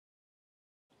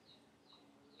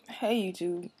Hey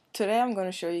YouTube, today I'm going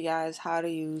to show you guys how to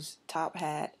use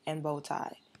Tophat and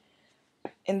Bowtie.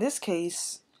 In this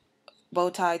case,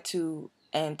 Bowtie2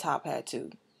 and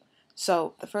Tophat2.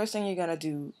 So the first thing you're going to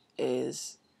do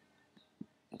is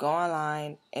go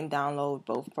online and download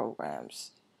both programs.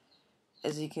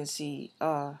 As you can see,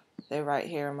 they're right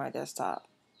here on my desktop.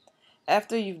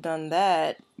 After you've done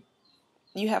that,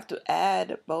 you have to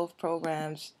add both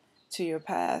programs to your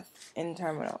path in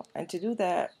terminal. And to do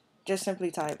that, just simply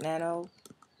type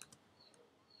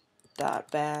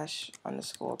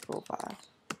nano.bash_profile.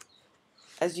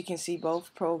 As you can see,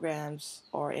 both programs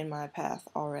are in my path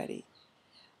already.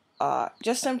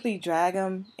 Just simply drag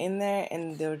them in there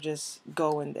and they'll just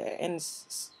go in there, and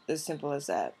it's as simple as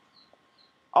that.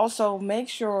 Also, make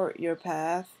sure your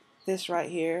path, this right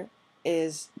here,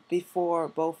 is before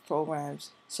both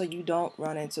programs so you don't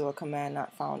run into a command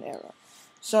not found error.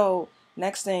 So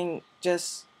next thing,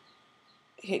 just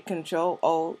hit Control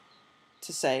O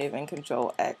to save and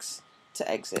Control X to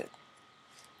exit.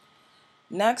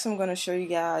 Next, I'm going to show you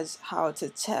guys how to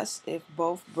test if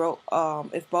both Bowtie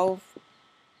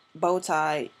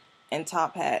and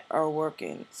Tophat are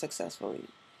working successfully.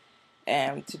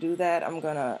 And to do that, I'm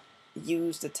going to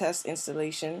use the test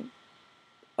installation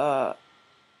right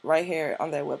here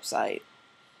on their website.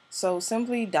 So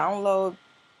simply download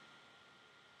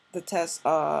the test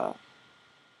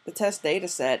data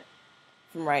set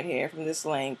from right here, from this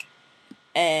link,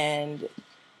 and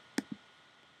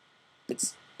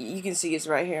you can see it's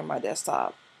right here on my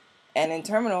desktop. And in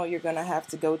terminal, you're going to have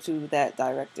to go to that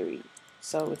directory.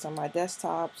 So it's on my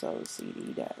desktop, so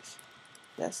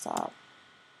cd-desktop,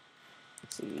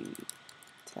 cd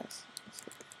test.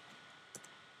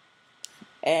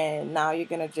 And now you're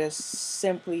going to just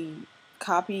simply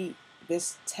copy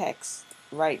this text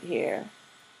right here,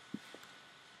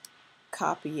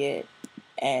 copy it,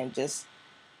 and just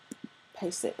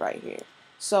paste it right here.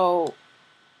 So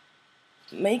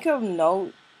make a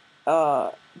note,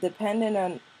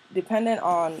 dependent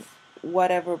on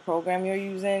whatever program you're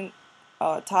using,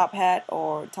 Tophat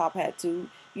or Tophat2,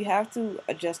 you have to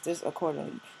adjust this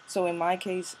accordingly. So in my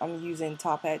case, I'm using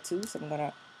Tophat2, so I'm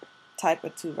gonna type a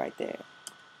 2 right there,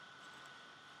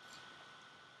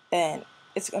 and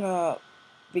it's gonna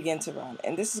begin to run.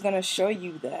 And this is gonna show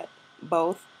you that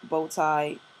both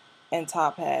Bowtie and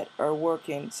Tophat are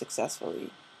working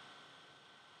successfully.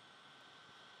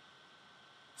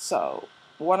 So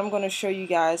what I'm going to show you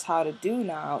guys how to do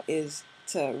now is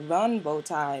to run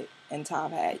Bowtie and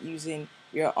Tophat using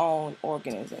your own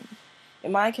organism.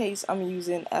 In my case, I'm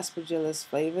using Aspergillus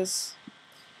flavus.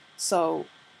 So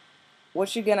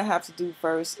what you're going to have to do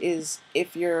first is,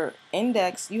 if your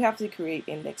index, you have to create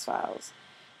index files.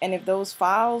 And if those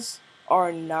files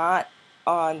are not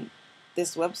on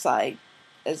this website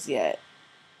as yet,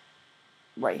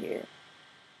 right here,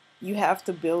 you have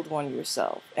to build one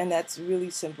yourself, and that's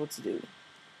really simple to do.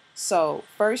 So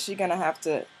first, you're gonna have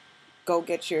to go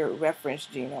get your reference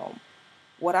genome.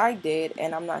 What I did,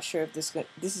 and I'm not sure if this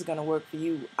is gonna work for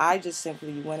you, I just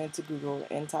simply went into Google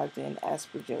and typed in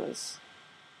Aspergillus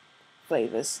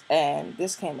flavus, and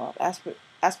this came up,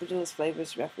 Aspergillus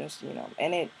flavus reference genome,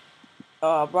 and it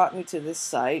brought me to this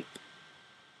site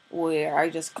where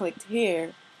I just clicked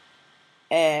here,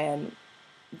 and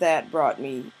that brought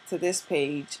me to this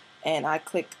page, and I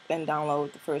clicked and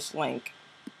download the first link,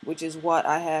 which is what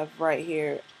I have right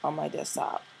here on my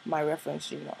desktop, my reference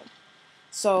genome.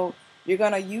 So you're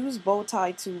going to use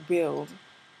Bowtie2 build,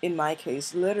 in my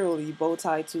case, literally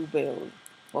Bowtie2 build,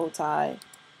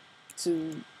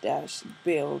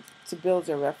 Bowtie2-build, to build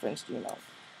your reference genome.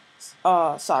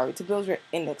 To build your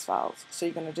index files. So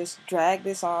you're going to just drag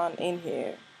this on in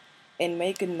here and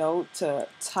make a note to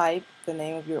type the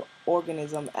name of your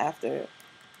organism after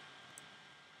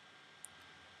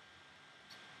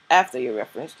your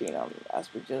reference genome,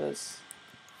 Aspergillus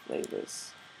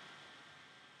flavus.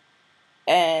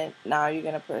 And now you're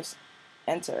gonna press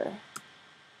enter,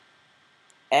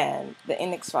 and the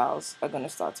index files are gonna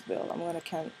start to build. I'm gonna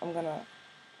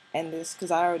end this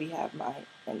because I already have my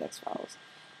index files.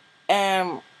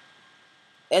 And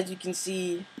as you can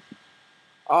see,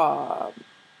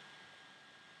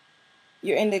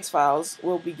 your index files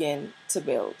will begin to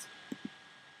build.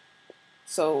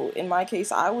 So in my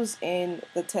case, I was in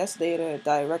the test data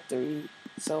directory,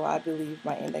 so I believe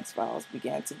my index files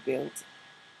began to build.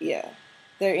 Yeah,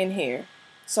 they're in here.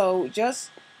 So just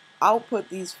output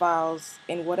these files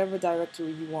in whatever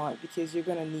directory you want, because you're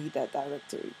going to need that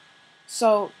directory.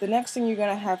 So the next thing you're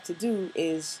going to have to do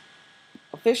is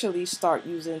officially start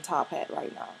using Tophat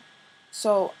right now.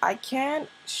 So I can't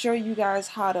show you guys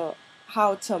how to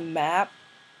map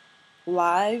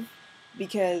live,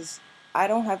 because I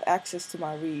don't have access to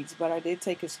my reads, but I did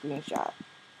take a screenshot.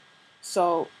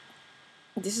 So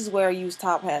this is where I use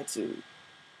Tophat2,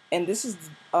 and this is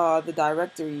the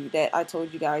directory that I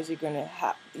told you guys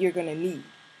you're gonna need.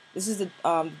 This is the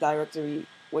directory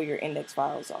where your index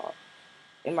files are.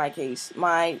 In my case,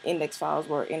 my index files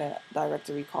were in a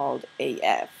directory called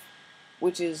AF,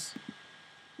 which is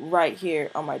right here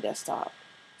on my desktop.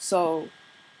 So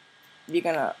you're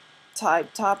gonna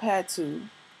type Tophat2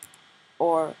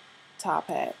 or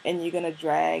Tophat, and you're gonna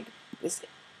drag this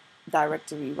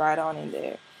directory right on in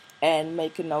there, and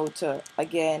make a note to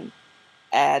again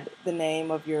add the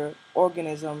name of your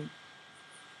organism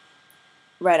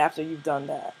right after you've done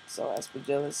that. So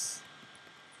Aspergillus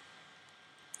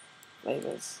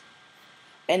flavus.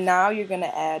 And now you're going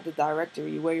to add the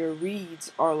directory where your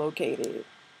reads are located.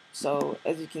 So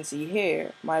as you can see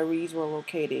here, my reads were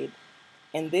located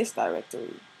in this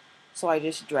directory. So I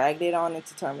just dragged it on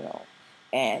into terminal,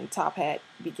 and Tophat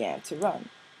began to run.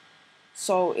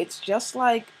 So it's just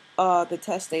like the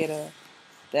test data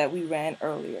that we ran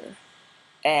earlier.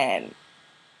 And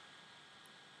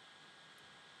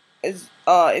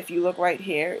if you look right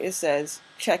here, it says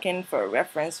check in for a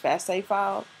reference FASTA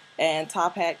file, and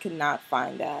Tophat could not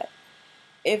find that.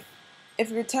 If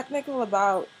you're technical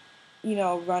about,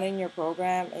 running your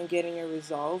program and getting your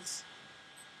results,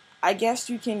 I guess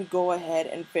you can go ahead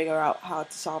and figure out how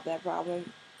to solve that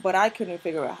problem, but I couldn't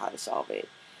figure out how to solve it.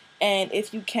 And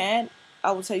if you can't,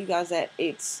 I will tell you guys that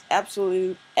it's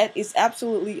absolutely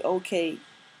okay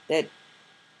that,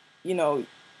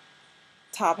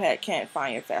 Tophat can't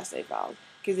find your FASTA files.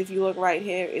 Because if you look right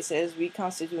here, it says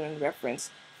reconstitute and reference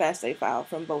FASTA file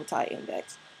from Bowtie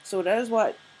index. So that is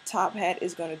what Tophat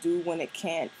is going to do when it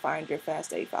can't find your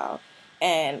FASTA file.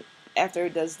 And after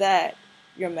it does that,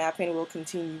 your mapping will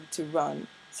continue to run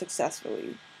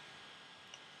successfully.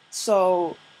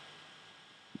 So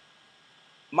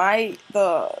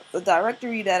the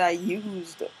directory that I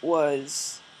used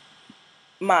was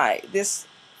this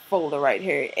folder right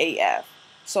here, AF.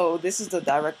 So this is the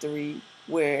directory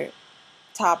where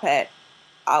Tophat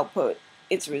output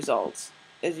its results.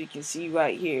 As you can see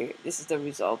right here, this is the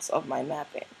results of my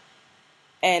mapping.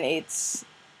 And it's,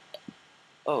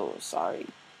 and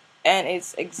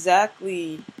it's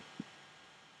exactly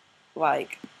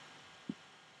like,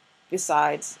 here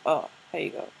you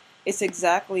go. It's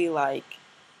exactly like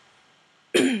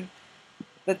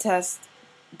the test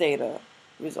data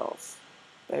results.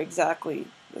 They're exactly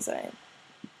the same.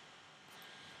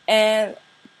 And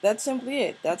that's simply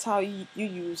it. That's how you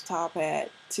use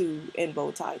Tophat2 and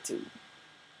Bowtie2.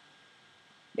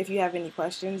 If you have any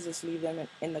questions, just leave them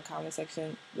in the comment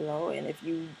section below. And if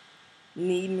you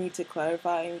need me to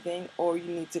clarify anything, or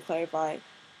you need to clarify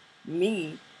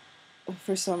me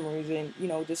for some reason,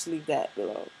 just leave that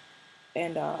below.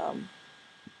 And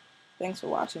thanks for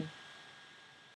watching.